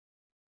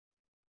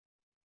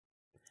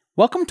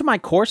Welcome to my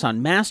course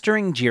on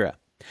mastering JIRA.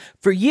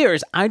 For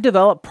years, I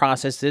developed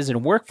processes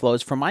and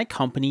workflows for my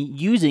company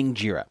using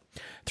JIRA.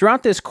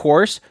 Throughout this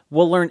course,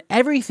 we'll learn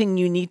everything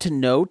you need to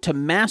know to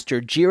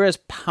master JIRA's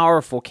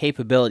powerful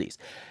capabilities.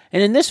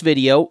 And in this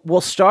video, we'll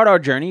start our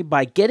journey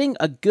by getting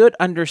a good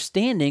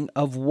understanding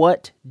of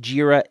what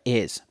JIRA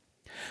is.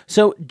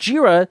 So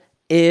JIRA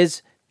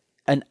is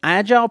an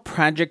agile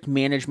project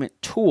management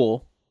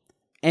tool,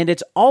 and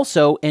it's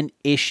also an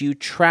issue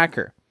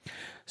tracker.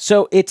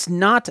 So it's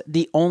not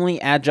the only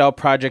agile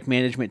project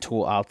management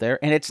tool out there,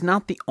 and it's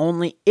not the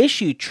only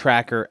issue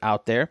tracker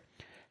out there.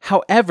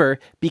 However,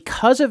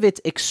 because of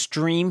its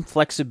extreme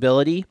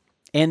flexibility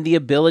and the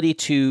ability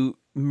to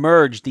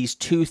merge these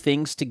two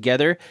things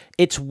together,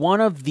 it's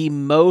one of the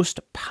most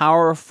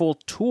powerful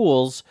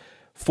tools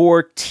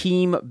for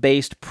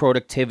team-based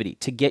productivity,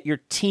 to get your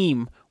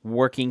team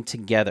working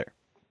together.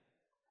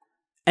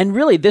 And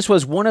really, this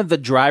was one of the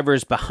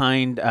drivers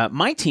behind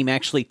my team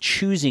actually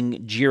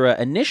choosing JIRA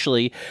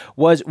initially,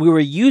 was we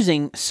were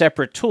using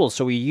separate tools.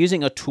 So we were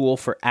using a tool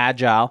for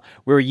Agile.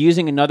 We were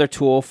using another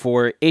tool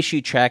for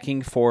issue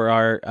tracking for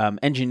our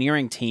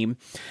engineering team.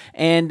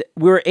 And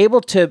we were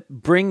able to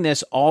bring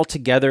this all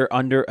together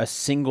under a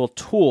single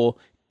tool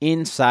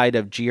inside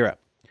of JIRA.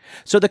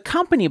 So the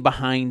company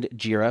behind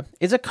JIRA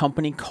is a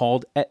company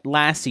called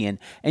Atlassian.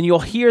 And you'll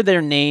hear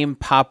their name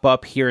pop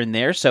up here and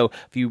there. So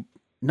if you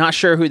not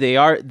sure who they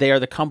are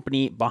the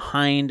company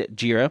behind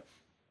JIRA.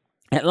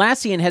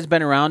 Atlassian has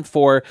been around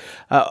for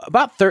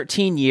about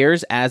 13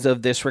 years as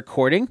of this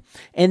recording,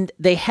 and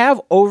they have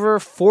over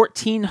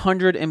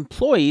 1,400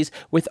 employees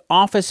with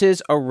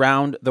offices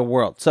around the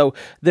world. So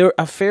they're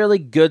a fairly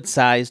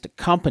good-sized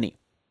company.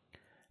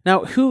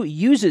 Now, who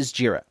uses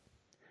JIRA?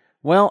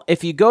 Well,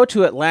 if you go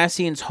to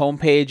Atlassian's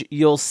homepage,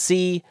 you'll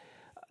see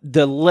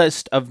the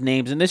list of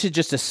names, and this is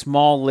just a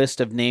small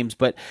list of names,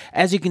 but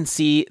as you can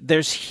see,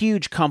 there's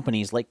huge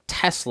companies like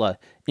Tesla,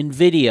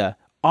 NVIDIA,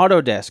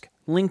 Autodesk,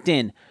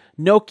 LinkedIn,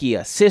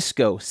 Nokia,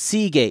 Cisco,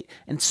 Seagate,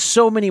 and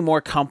so many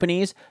more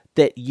companies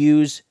that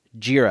use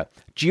JIRA.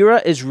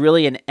 JIRA is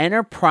really an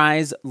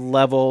enterprise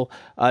level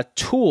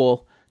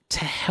tool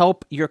to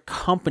help your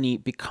company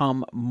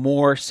become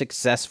more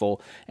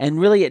successful. And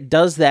really it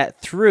does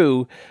that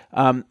through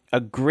a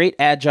great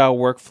agile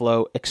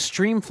workflow,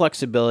 extreme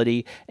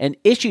flexibility, and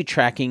issue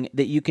tracking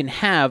that you can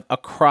have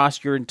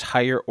across your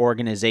entire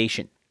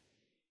organization.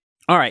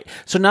 All right,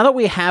 so now that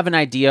we have an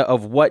idea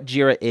of what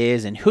JIRA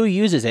is and who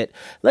uses it,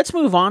 let's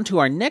move on to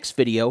our next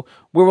video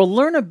where we'll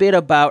learn a bit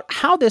about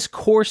how this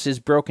course is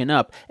broken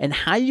up and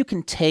how you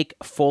can take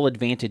full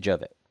advantage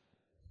of it.